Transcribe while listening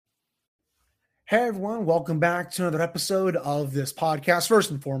Hey everyone, welcome back to another episode of this podcast. First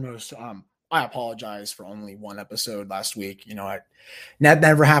and foremost, I apologize for only one episode last week. That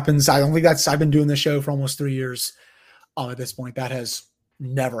never happens. I don't think I've been doing this show for almost 3 years. At this point, that has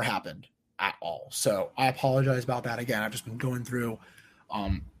never happened at all. So I apologize about that again. I've just been going through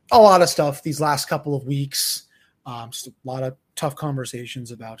a lot of stuff these last couple of weeks. Just a lot of tough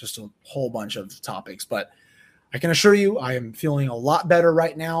conversations about just a whole bunch of topics. But I can assure you, I am feeling a lot better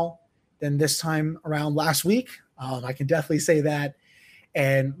right now than this time around last week. I can definitely say that.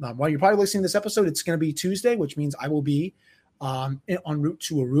 And while you're probably listening to this episode, it's going to be Tuesday, which means I will be en route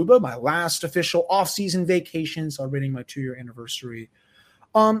to Aruba, my last official off-season vacation, celebrating my 2-year anniversary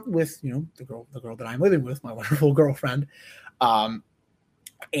with the girl that I'm living with, my wonderful girlfriend.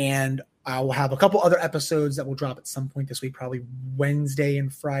 And I will have a couple other episodes that will drop at some point this week, probably Wednesday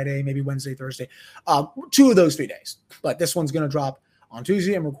and Friday, maybe Wednesday, Thursday, 2 of those 3 days. But this one's going to drop on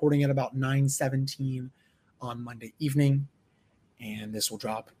Tuesday. I'm recording at about 9:17 on Monday evening, and this will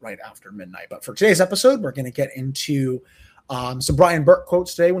drop right after midnight. But for today's episode, we're going to get into some Brian Burke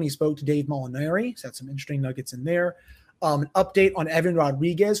quotes today when he spoke to Dave Molinari. He's had some interesting nuggets in there. An update on Evan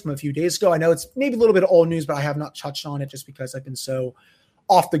Rodriguez from a few days ago. I know it's maybe a little bit of old news, but I have not touched on it just because I've been so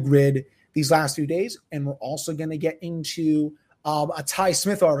off the grid these last few days. And we're also going to get into a Ty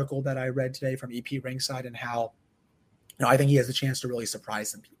Smith article that I read today from EP Ringside and how I think he has a chance to really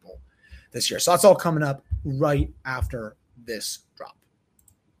surprise some people this year. So that's all coming up right after this drop.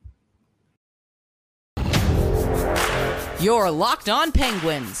 You're Locked On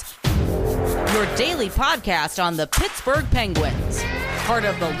Penguins, your daily podcast on the Pittsburgh Penguins, part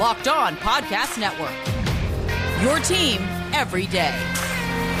of the Locked On Podcast Network, your team every day.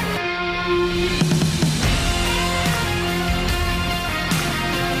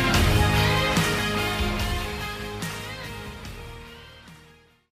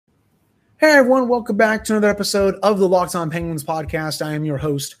 Hey everyone, welcome back to another episode of the Locked On Penguins podcast. I am your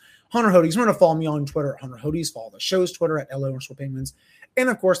host, Hunter Hodes. Remember to follow me on Twitter at Hunter Hodes. Follow the show's Twitter at LO_Penguins. And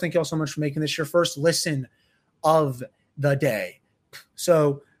of course, thank you all so much for making this your first listen of the day.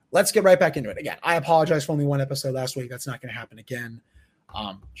 So let's get right back into it. Again, I apologize for only one episode last week. That's not going to happen again.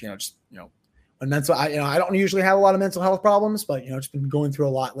 When mental, I don't usually have a lot of mental health problems, but just been going through a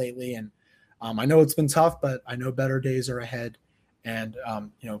lot lately, and I know it's been tough, but I know better days are ahead. And,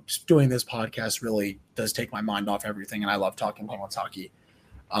 just doing this podcast really does take my mind off everything. And I love talking Penguins hockey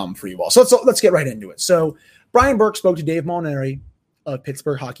for you all. So let's get right into it. So Brian Burke spoke to Dave Molinari of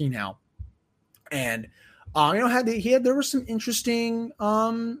Pittsburgh Hockey Now. And, there were some interesting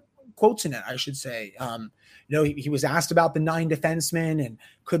quotes in it, I should say. He was asked about the 9 defensemen and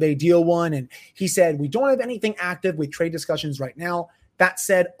could they deal one? And he said, we don't have anything active with trade discussions right now. That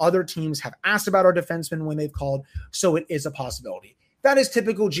said, other teams have asked about our defensemen when they've called, so it is a possibility. That is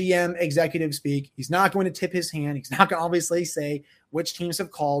typical GM executive speak. He's not going to tip his hand. He's not going to obviously say which teams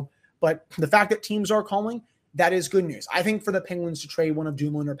have called, but the fact that teams are calling, that is good news. I think for the Penguins to trade one of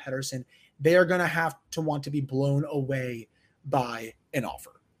Dumoulin or Pettersson, they are going to have to want to be blown away by an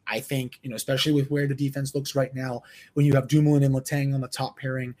offer. I think, especially with where the defense looks right now, when you have Dumoulin and Letang on the top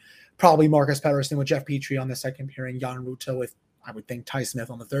pairing, probably Marcus Pettersson with Jeff Petrie on the second pairing, Jan Rutta with, I would think, Ty Smith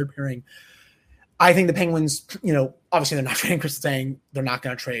on the third pairing. I think the Penguins, obviously they're not trading Chris Letang. They're not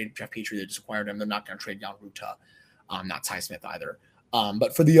going to trade Jeff Petrie. They just acquired him. They're not going to trade Jan Rutta, not Ty Smith either.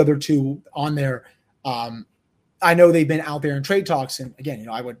 But for the other two on there, I know they've been out there in trade talks. And again,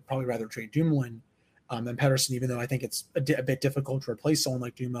 I would probably rather trade Dumoulin than Pettersson, even though I think it's a bit difficult to replace someone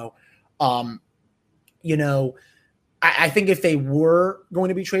like Dumo. I think if they were going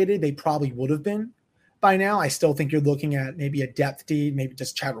to be traded, they probably would have been by now. I still think you're looking at maybe a depth deed, maybe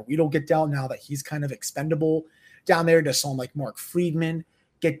just Chad Ruhwedel get dealt now that he's kind of expendable down there. Does someone like Mark Friedman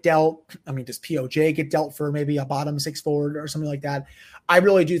get dealt? I mean, does POJ get dealt for maybe a bottom 6 forward or something like that? I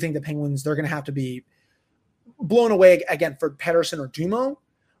really do think the Penguins, they're going to have to be blown away again for Pettersson or Dumo,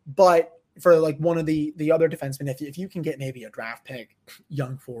 but for like one of the other defensemen, if you can get maybe a draft pick,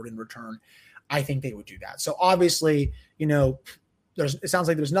 young forward in return, I think they would do that. So obviously, it sounds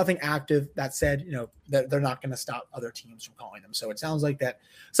like there's nothing active. That said, that they're not going to stop other teams from calling them. So it sounds like that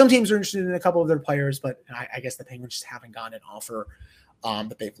some teams are interested in a couple of their players, but I guess the Penguins just haven't gotten an offer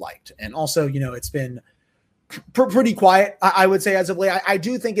that they've liked. And also, it's been pretty quiet, I would say, as of late. I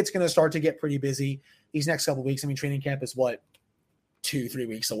do think it's going to start to get pretty busy these next couple of weeks. I mean, training camp is 2-3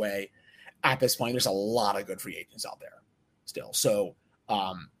 weeks away at this point. There's a lot of good free agents out there still. So,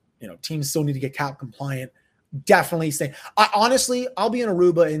 teams still need to get cap compliant. Definitely stay. Honestly, I'll be in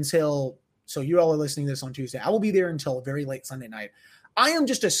Aruba until, so you all are listening to this on Tuesday. I will be there until very late Sunday night. I am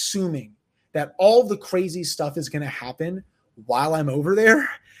just assuming that all the crazy stuff is going to happen while I'm over there.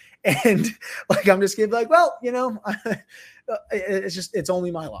 And like, I'm just gonna be like, well, it's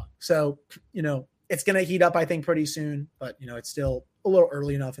only my luck. So, it's going to heat up, I think, pretty soon, but it's still a little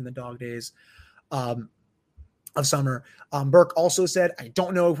early enough in the dog days of summer. Burke also said, I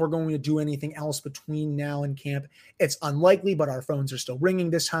don't know if we're going to do anything else between now and camp. It's unlikely, but our phones are still ringing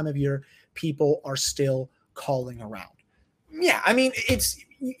this time of year. People are still calling around. Yeah. I mean, it's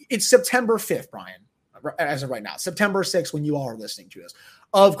September 5th, Brian, as of right now, September 6th, when you all are listening to this.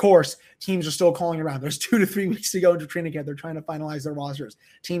 Of course, teams are still calling around. There's 2 to 3 weeks to go into training camp. They're trying to finalize their rosters.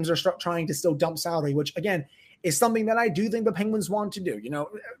 Teams are trying to still dump salary, which, again, is something that I do think the Penguins want to do.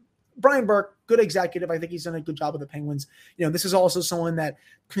 Brian Burke, good executive. I think he's done a good job with the Penguins. This is also someone that,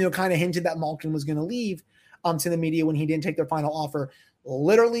 kind of hinted that Malkin was going to leave to the media when he didn't take their final offer.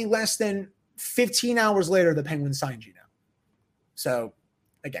 Literally less than 15 hours later, the Penguins signed you now. So,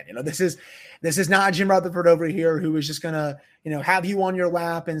 again, this is not Jim Rutherford over here who is just going to, have you on your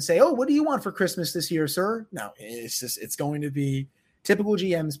lap and say, oh, what do you want for Christmas this year, sir? No, it's going to be typical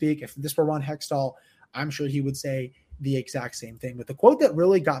GM speak. If this were Ron Hextall, I'm sure he would say the exact same thing. But the quote that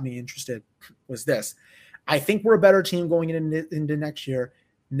really got me interested was this: I think we're a better team going into next year.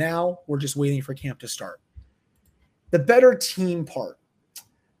 Now we're just waiting for camp to start. The better team part.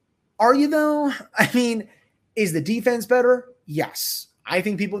 Are you though? I mean, is the defense better? Yes. I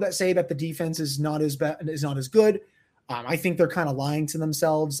think people that say that the defense is not as good. I think they're kind of lying to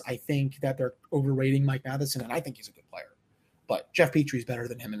themselves. I think that they're overrating Mike Matheson, and I think he's a good player. But Jeff Petrie is better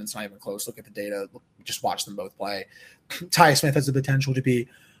than him, and it's not even close. Look at the data. Just watch them both play. Ty Smith has the potential to be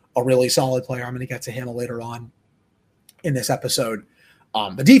a really solid player. I'm going to get to him later on in this episode.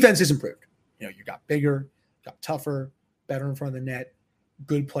 The defense is improved. You got bigger, got tougher, better in front of the net,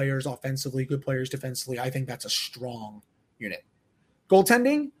 good players offensively, good players defensively. I think that's a strong unit.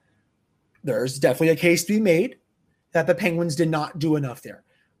 Goaltending, there's definitely a case to be made that the Penguins did not do enough there.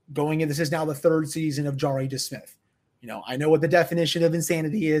 This is now the 3rd season of Jari DeSmith. I know what the definition of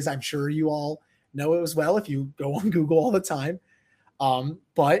insanity is. I'm sure you all know it as well if you go on Google all the time.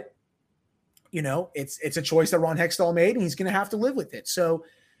 But it's a choice that Ron Hextall made, and he's going to have to live with it. So,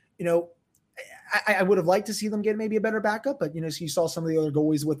 I would have liked to see them get maybe a better backup, but so you saw some of the other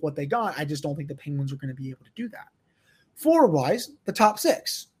goalies with what they got. I just don't think the Penguins are going to be able to do that. Forward-wise, the top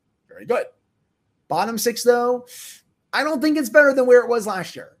 6, very good. Bottom 6, though, I don't think it's better than where it was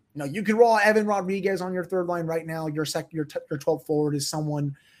last year. You could roll Evan Rodriguez on your third line right now. Your 12th forward is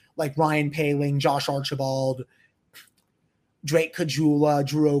someone like Ryan Poehling, Josh Archibald, Drake Caggiula,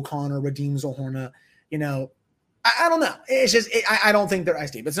 Drew O'Connor, Radim Zohorna. I don't know. It's just I don't think they're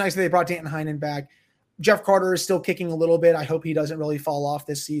as deep. It's nice that they brought Danton Heinen back. Jeff Carter is still kicking a little bit. I hope he doesn't really fall off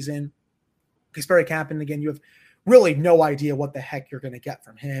this season. Kasperi Kapanen, again, you have really no idea what the heck you're going to get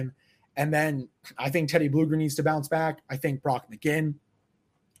from him. And then I think Teddy Blueger needs to bounce back. I think Brock McGinn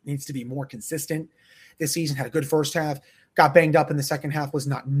needs to be more consistent this season. Had a good first half, got banged up in the second half, was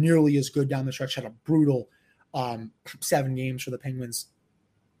not nearly as good down the stretch, had a brutal 7 games for the Penguins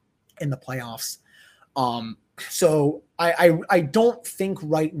in the playoffs. So I don't think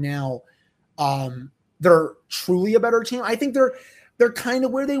right now they're truly a better team. I think they're kind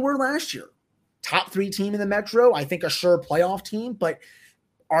of where they were last year. Top 3 team in the Metro. I think a sure playoff team, but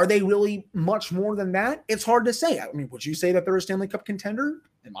are they really much more than that? It's hard to say. I mean, would you say that they're a Stanley Cup contender?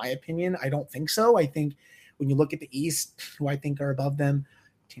 In my opinion, I don't think so. I think when you look at the East, who I think are above them,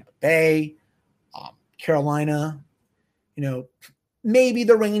 Tampa Bay, Carolina, maybe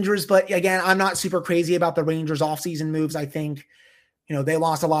the Rangers, but again, I'm not super crazy about the Rangers offseason moves. I think, they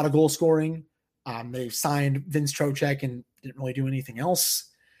lost a lot of goal scoring. They signed Vince Trocheck and didn't really do anything else,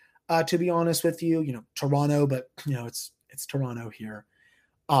 to be honest with you. Toronto, but it's Toronto here.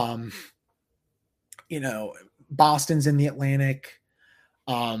 Boston's in the Atlantic.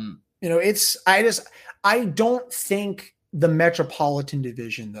 I don't think the Metropolitan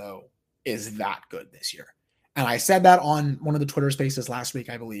Division though is that good this year. And I said that on one of the Twitter spaces last week,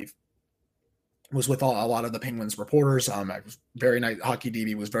 I believe. It was with a lot of the Penguins reporters. I was very nice. Hockey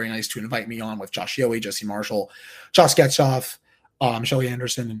DB was very nice to invite me on with Josh Yohe, Jesse Marshall, Josh Getchoff, Shelly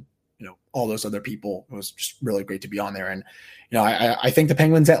Anderson, and all those other people. It was just really great to be on there. And I think the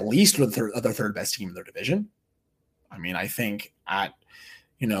Penguins at least were the third best team in their division. I mean, I think at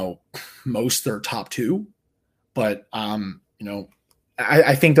most they're top 2, but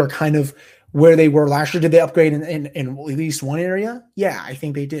I think they're kind of where they were last year. Did they upgrade in at least one area? Yeah, I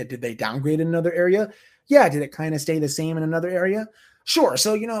think they did. Did they downgrade in another area? Yeah. Did it kind of stay the same in another area? Sure.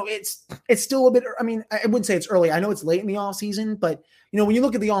 So, it's still a bit, I mean, I wouldn't say it's early. I know it's late in the off season, but when you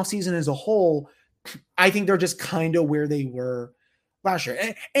look at the off season as a whole, I think they're just kind of where they were last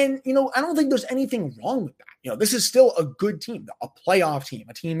year. And, I don't think there's anything wrong with that. This is still a good team, a playoff team,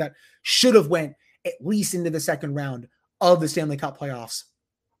 a team that should have went at least into the second round of the Stanley Cup playoffs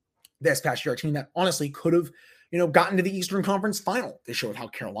this past year, a team that honestly could have, gotten to the Eastern Conference final. They showed how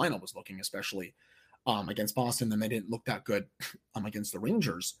Carolina was looking, especially against Boston. Then they didn't look that good against the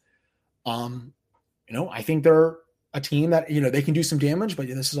Rangers. I think they're a team that, they can do some damage, but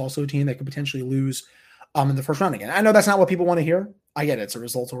this is also a team that could potentially lose in the first round again. I know that's not what people want to hear. I get it. It's a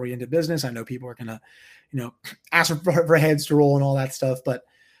results-oriented business. I know people are going to, ask for heads to roll and all that stuff. But,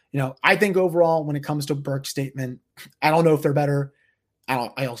 I think overall, when it comes to Burke's statement, I don't know if they're better.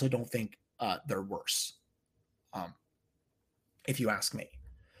 I also don't think they're worse, if you ask me.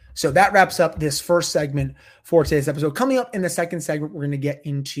 So that wraps up this first segment for today's episode. Coming up in the second segment, we're going to get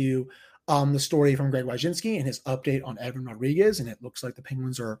into the story from Greg Wyshynski and his update on Evan Rodriguez. And it looks like the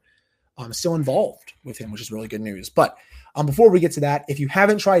Penguins are still involved with him, which is really good news. But before we get to that, if you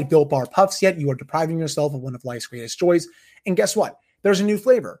haven't tried Built Bar Puffs yet, you are depriving yourself of one of life's greatest joys. And guess what? There's a new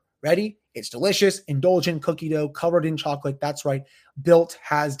flavor. Ready? It's delicious, indulgent cookie dough covered in chocolate. That's right. Built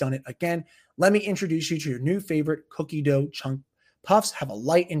has done it again. Let me introduce you to your new favorite cookie dough chunk. Puffs have a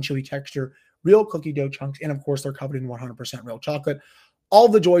light and chewy texture, real cookie dough chunks, and of course, they're covered in 100% real chocolate. All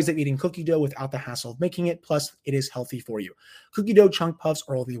the joys of eating cookie dough without the hassle of making it, plus it is healthy for you. Cookie dough chunk puffs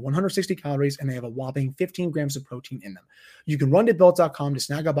are only 160 calories, and they have a whopping 15 grams of protein in them. You can run to Built.com to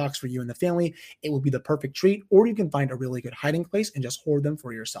snag a box for you and the family. It will be the perfect treat, or you can find a really good hiding place and just hoard them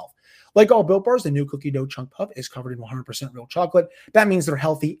for yourself. Like all Built Bars, the new cookie dough chunk puff is covered in 100% real chocolate. That means they're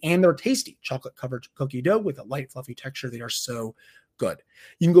healthy and they're tasty. Chocolate-covered cookie dough with a light, fluffy texture. They are so good.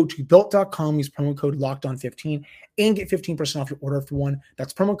 You can go to Built.com, use promo code LOCKEDON15 and get 15% off your order for one.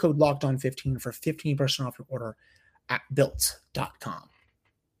 That's promo code LOCKEDON15 for 15% off your order at Built.com.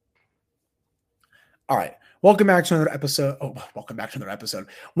 All right. Welcome back to another episode. Welcome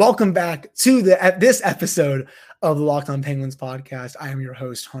back to this episode of the Locked On Penguins podcast. I am your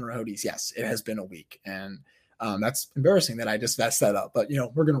host, Hunter Hodes. Yes, it has been a week, and that's embarrassing that I just messed that up, but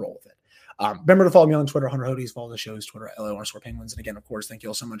we're going to roll with it. Remember to follow me on Twitter, Hunter Hodes. Follow the show's Twitter, LO_Penguins. And again, of course, thank you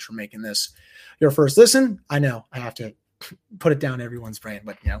all so much for making this your first listen. I know I have to put it down everyone's brain,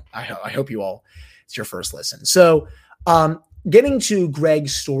 but I hope you all, it's your first listen. So getting to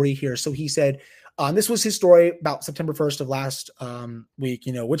Greg's story here. So he said, this was his story about September 1st of last week,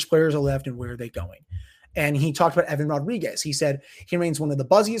 which players are left and where are they going? And he talked about Evan Rodriguez. He said he remains one of the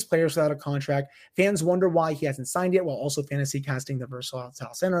buzziest players without a contract. Fans wonder why he hasn't signed yet, while also fantasy casting the versatile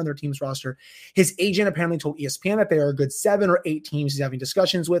center on their team's roster. His agent apparently told ESPN that there are a good 7 or 8 teams he's having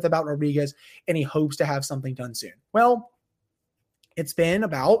discussions with about Rodriguez, and he hopes to have something done soon. Well, it's been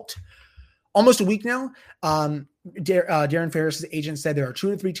about almost a week now. Darren Ferris's agent said there are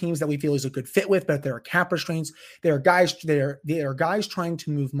 2 to 3 teams that we feel is a good fit with, but there are cap restraints. There are guys trying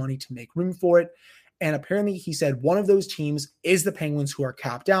to move money to make room for it. And apparently he said one of those teams is the Penguins, who are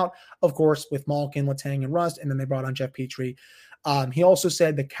capped out, of course, with Malkin, Letang, and Rust. And then they brought on Jeff Petrie. He also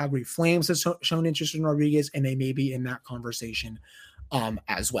said the Calgary Flames has shown interest in Rodriguez, and they may be in that conversation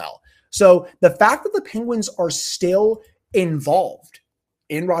as well. So the fact that the Penguins are still involved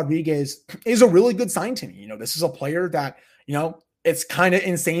in Rodriguez is a really good sign to me. This is a player that, it's kind of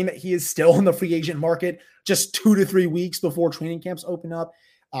insane that he is still in the free agent market just 2 to 3 weeks before training camps open up.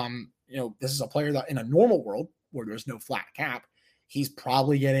 This is a player that in a normal world where there's no flat cap, he's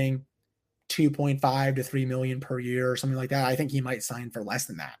probably getting 2.5 to 3 million per year or something like that. I think he might sign for less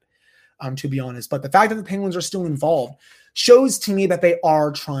than that, to be honest. But the fact that the Penguins are still involved shows to me that they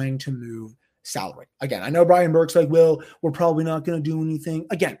are trying to move salary. Again, I know Brian Burke's like, well, we're probably not going to do anything.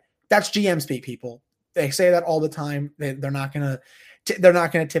 Again, that's GM speak, people. They say that all the time. They're not going to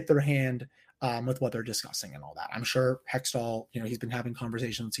tip their hand with what they're discussing and all that. I'm sure Hextall, he's been having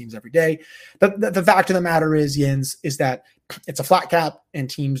conversations with teams every day. The fact of the matter is, Jens, is that it's a flat cap and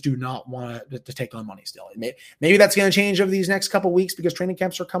teams do not want to take on money still. Maybe that's going to change over these next couple of weeks because training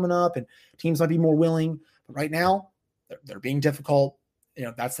camps are coming up and teams might be more willing. But right now, they're being difficult.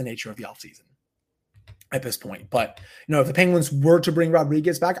 That's the nature of the offseason at this point. But, if the Penguins were to bring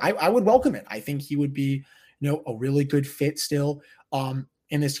Rodriguez back, I would welcome it. I think he would be, a really good fit still.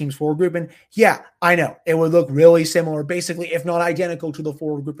 In this team's forward group. And yeah, I know it would look really similar, basically, if not identical to the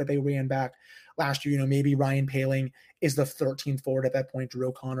forward group that they ran back last year. Maybe Ryan Poehling is the 13th forward at that point, Drew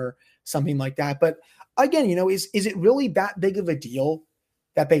O'Connor, something like that. But again, is it really that big of a deal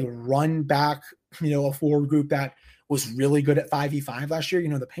that they run back, a forward group that was really good at 5v5 last year?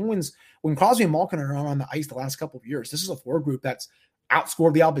 The Penguins, when Crosby and Malkin are on the ice the last couple of years, this is a forward group that's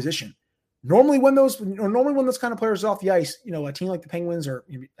outscored the opposition. Normally when those kind of players are off the ice, a team like the Penguins or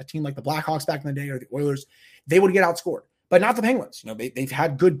a team like the Blackhawks back in the day or the Oilers, they would get outscored. but not the Penguins. They've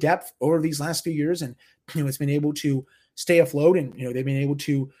had good depth over these last few years, and it's been able to stay afloat, and they've been able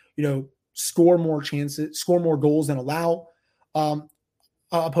to score more goals than allow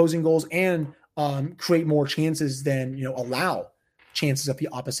opposing goals, and create more chances than allow chances at the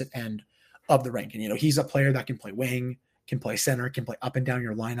opposite end of the rink. And he's a player that can play wing, can play center, can play up and down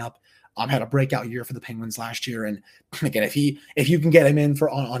your lineup. Had a breakout year for the Penguins last year, and again, if you can get him in for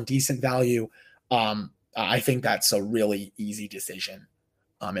on decent value, I think that's a really easy decision.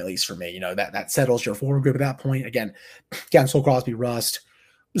 At least for me, that settles your forward group at that point. Again, Guentzel, Crosby, Rust,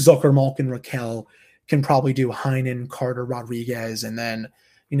 Zucker, Malkin, Raquel can probably do Heinen, Carter, Rodriguez, and then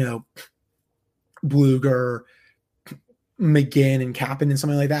Bluger, McGinn, and Kapanen and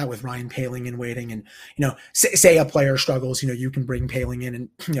something like that, with Ryan Poehling in waiting. And say a player struggles, you can bring Poehling in, and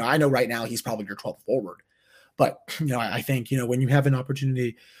I know right now he's probably your 12th forward, but I think when you have an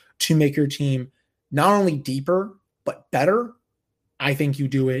opportunity to make your team not only deeper but better, I think you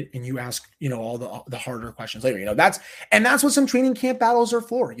do it, and you ask, all the harder questions later. That's what some training camp battles are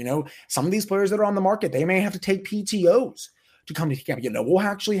for. Some of these players that are on the market, they may have to take PTOs to come to camp. We'll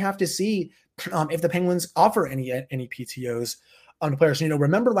actually have to see if the Penguins offer any PTOs on the players.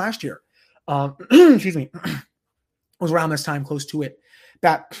 Remember last year, excuse me, it was around this time, close to it,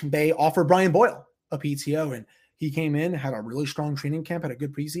 that they offered Brian Boyle a PTO, and he came in, had a really strong training camp, had a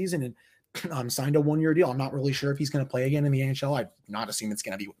good preseason, and signed a 1-year deal. I'm not really sure if he's going to play again in the NHL. I'd not assume it's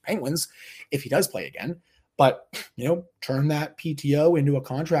going to be with the Penguins if he does play again, but turn that PTO into a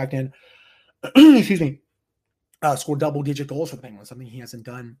contract and excuse me, score double-digit goals for the Penguins, something he hasn't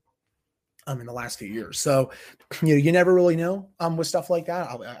done in the last few years. So you never really know with stuff like that.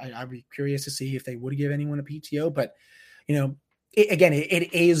 I'd be curious to see if they would give anyone a PTO, but it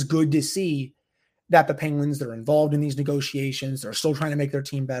is good to see that the Penguins, they're involved in these negotiations. They're still trying to make their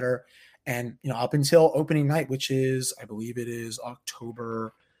team better. And, up until opening night, which is, I believe it is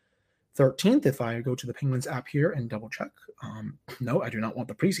October 13th, if I go to the Penguins app here and double check. No, I do not want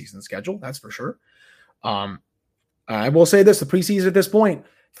the preseason schedule. That's for sure. I will say this, the preseason at this point,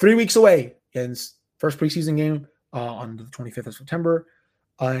 3 weeks away, and first preseason game on the 25th of September.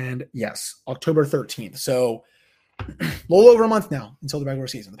 And yes, October 13th. So a little over a month now until the regular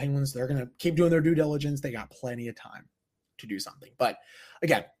season. The Penguins, they're going to keep doing their due diligence. They got plenty of time to do something. But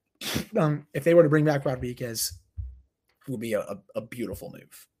again, if they were to bring back Rodriguez, it would be a beautiful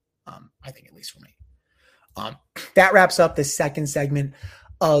move. I think, at least for me. That wraps up the second segment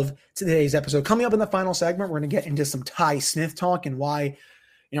of today's episode. Coming up in the final segment, we're going to get into some Ty Smith talk and why,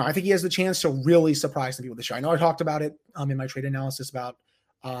 I think he has the chance to really surprise some people this year. I know I talked about it in my trade analysis about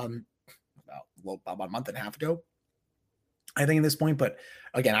a month and a half ago, I think, at this point. But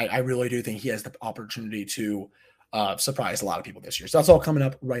again, I really do think he has the opportunity to surprise a lot of people this year. So that's all coming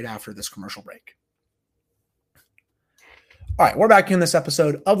up right after this commercial break. All right, we're back in this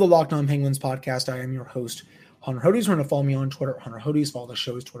episode of the Locked On Penguins podcast. I am your host, Hunter Hodes. We're going to follow me on Twitter, Hunter Hodes. Follow the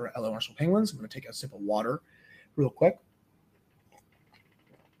show's Twitter, LO Penguins. I'm going to take a sip of water real quick.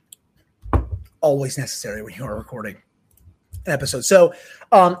 Always necessary when you are recording an episode. So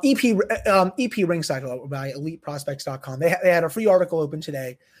EP Ring Cycle by EliteProspects.com. They had a free article open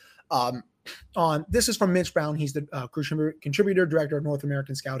today on, this is from Mitch Brown. He's the contributor, director of North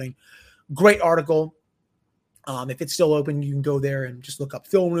American Scouting. Great article. If it's still open, you can go there and just look up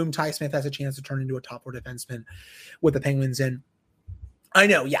film room. Ty Smith has a chance to turn into a top 4 defenseman with the Penguins. And I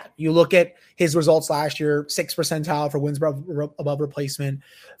know, you look at his results last year, 6th percentile for wins above replacement,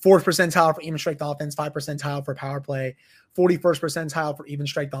 4th percentile for even strength offense, 5th percentile for power play, 41st percentile for even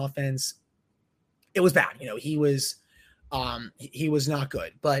strength offense. It was bad. He was not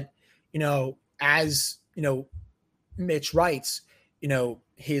good. But, as, Mitch writes,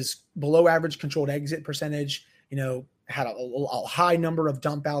 his below average controlled exit percentage, had a high number of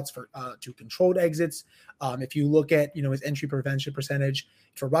dump outs to controlled exits. If you look at, his entry prevention percentage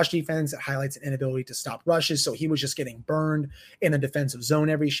for rush defense, it highlights an inability to stop rushes. So he was just getting burned in the defensive zone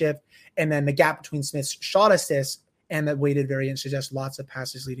every shift. And then the gap between Smith's shot assists and the weighted variance suggests lots of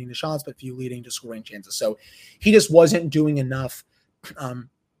passes leading to shots, but few leading to scoring chances. So he just wasn't doing enough,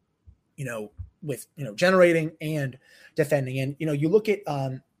 with, generating and defending. And, you look at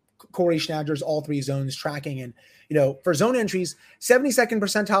Corey Schneider's all 3 zones tracking, and, for zone entries, 72nd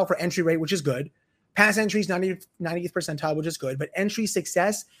percentile for entry rate, which is good. Pass entries, 90th percentile, which is good. But entry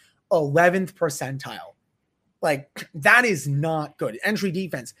success, 11th percentile. Like, that is not good. Entry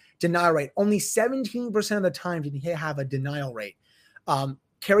defense, denial rate, only 17% of the time did he have a denial rate.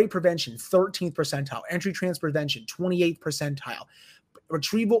 Carry prevention, 13th percentile. Entry transfer prevention, 28th percentile.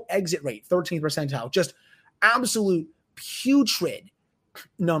 Retrieval exit rate, 13th percentile. Just absolute putrid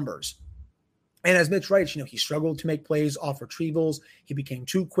numbers And as Mitch writes, he struggled to make plays off retrievals. He became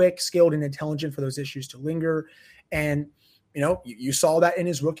too quick, skilled, and intelligent for those issues to linger. And, you saw that in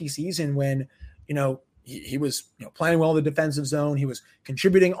his rookie season when, he was playing well in the defensive zone. He was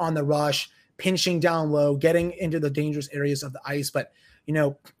contributing on the rush, pinching down low, getting into the dangerous areas of the ice. But,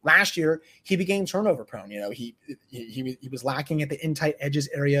 last year he became turnover prone. He was lacking at the in tight edges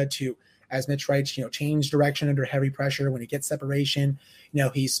area to, as Mitch writes, change direction under heavy pressure. When he gets separation,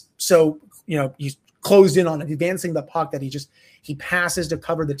 he's so, he's closed in on advancing the puck that he passes to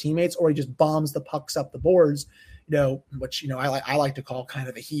cover the teammates, or he just bombs the pucks up the boards, which, I like to call kind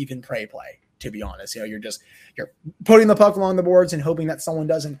of a heave and pray play, to be honest. You're putting the puck along the boards and hoping that someone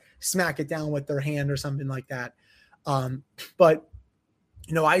doesn't smack it down with their hand or something like that. But,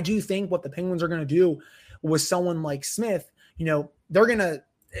 I do think what the Penguins are going to do with someone like Smith,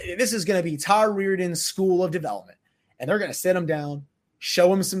 this is going to be Todd Reirden's school of development, and they're going to sit him down,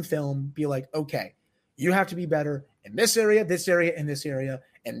 show him some film, be like, okay, you have to be better in this area, and this area,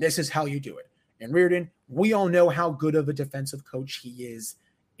 and this is how you do it. And Reirden, we all know how good of a defensive coach he is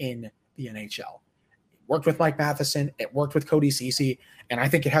in the NHL. It worked with Mike Matheson, it worked with Cody Ceci, and I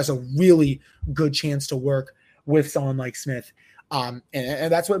think it has a really good chance to work with someone like Smith. And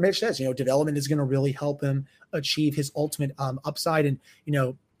that's what Mitch says. Development is going to really help him achieve his ultimate upside. And,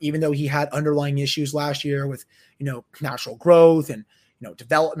 even though he had underlying issues last year with, natural growth and,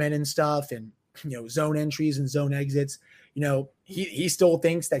 development and stuff and, zone entries and zone exits, he still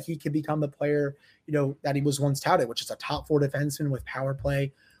thinks that he could become the player, that he was once touted, which is a top 4 defenseman with power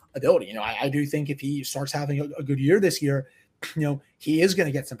play ability. I do think if he starts having a good year this year, he is going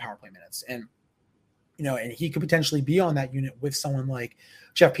to get some power play minutes. And, and he could potentially be on that unit with someone like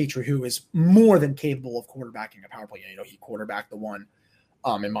Jeff Petrie, who is more than capable of quarterbacking a power play. He quarterbacked the one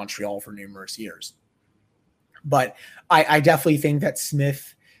in Montreal for numerous years. But I definitely think that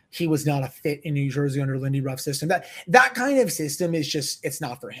Smith, he was not a fit in New Jersey under Lindy Ruff's system. That kind of system is just, it's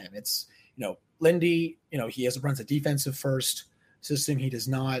not for him. It's, Lindy, he runs a defensive first system. He does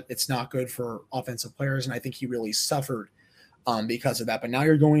not, it's not good for offensive players. And I think he really suffered because of that. But now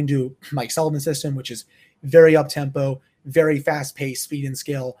you're going to Mike Sullivan's system, which is very up-tempo, very fast-paced, speed and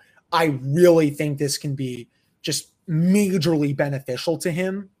skill. I really think this can be just majorly beneficial to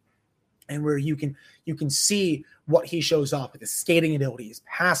him, and where you can see what he shows off with his skating ability, his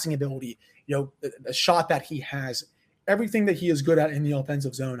passing ability, the shot that he has, everything that he is good at in the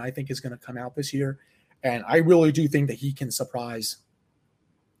offensive zone, I think is going to come out this year. And I really do think that he can surprise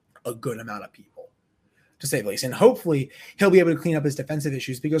a good amount of people, to say the least. And hopefully he'll be able to clean up his defensive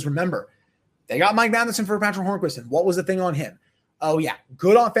issues, because remember, they got Mike Matheson for Patrick Hornqvist. And what was the thing on him? Oh yeah,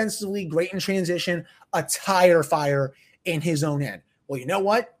 good offensively, great in transition, a tire fire in his own end. Well, you know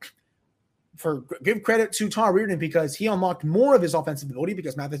what? Give credit to Todd Reirden, because he unlocked more of his offensive ability,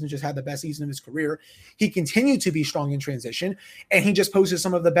 because Matheson just had the best season of his career. He continued to be strong in transition, and he just posted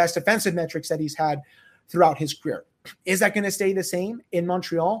some of the best defensive metrics that he's had throughout his career. Is that going to stay the same in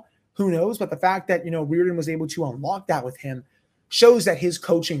Montreal? Who knows? But the fact that, Reirden was able to unlock that with him shows that his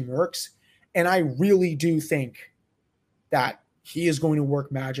coaching works. And I really do think that he is going to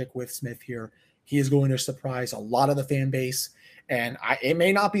work magic with Smith here. He is going to surprise a lot of the fan base. And it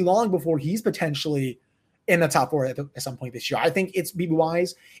may not be long before he's potentially in the top 4 at some point this year. I think it's be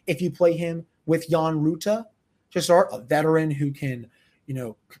wise if you play him with Jan Rutta to start, a veteran who can,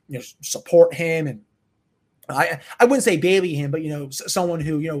 support him. And I wouldn't say baby him, but, someone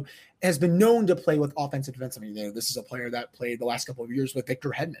who, has been known to play with offensive defense. I mean, this is a player that played the last couple of years with Victor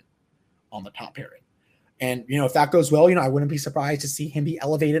Hedman on the top pairing. And, if that goes well, I wouldn't be surprised to see him be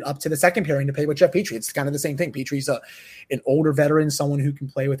elevated up to the second pairing to play with Jeff Petrie. It's kind of the same thing. Petrie's an older veteran, someone who can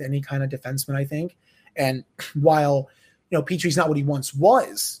play with any kind of defenseman, I think. And while, Petrie's not what he once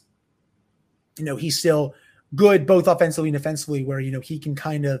was, he's still good both offensively and defensively, where, he can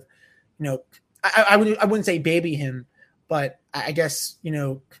kind of, I wouldn't say baby him, but I guess,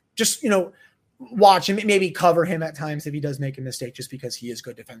 just, watch him, maybe cover him at times if he does make a mistake, just because he is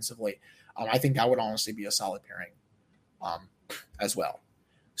good defensively. I think that would honestly be a solid pairing as well.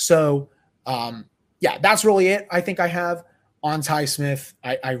 So, that's really it. I think I have on Ty Smith.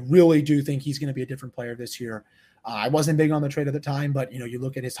 I really do think he's going to be a different player this year. I wasn't big on the trade at the time, but, you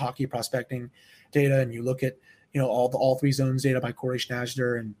look at his hockey prospecting data, and you look at, all 3 zones data by Corey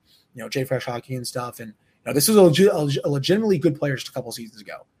Schneider and, Jay Fresh Hockey and stuff. And, this was a legitimately good player just a couple seasons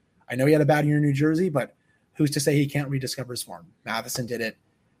ago. I know he had a bad year in New Jersey, but who's to say he can't rediscover his form? Matheson did it.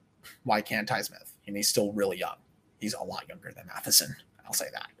 Why can't Ty Smith? And he's still really young. He's a lot younger than Matheson. I'll say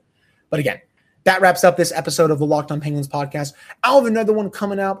that. But again, that wraps up this episode of the Locked On Penguins podcast. I'll have another one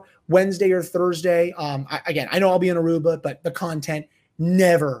coming out Wednesday or Thursday. I know I'll be in Aruba, but the content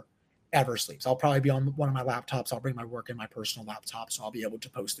never, ever sleeps. I'll probably be on one of my laptops. I'll bring my work in my personal laptop, so I'll be able to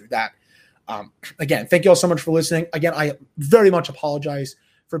post through that. Again, thank you all so much for listening. Again, I very much apologize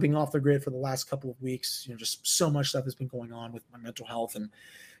for being off the grid for the last couple of weeks. Just so much stuff has been going on with my mental health, and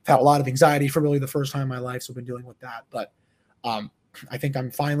I've had a lot of anxiety for really the first time in my life. So I've been dealing with that, but I think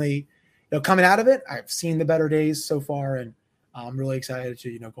I'm finally, coming out of it. I've seen the better days so far, and I'm really excited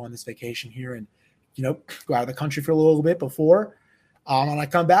to, go on this vacation here and, go out of the country for a little bit before. When I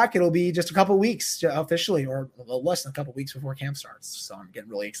come back, it'll be just a couple of weeks officially, or a little less than a couple of weeks before camp starts. So I'm getting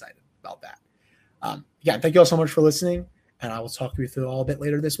really excited about that. Again, thank you all so much for listening, and I will talk to you through all a bit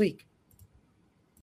later this week.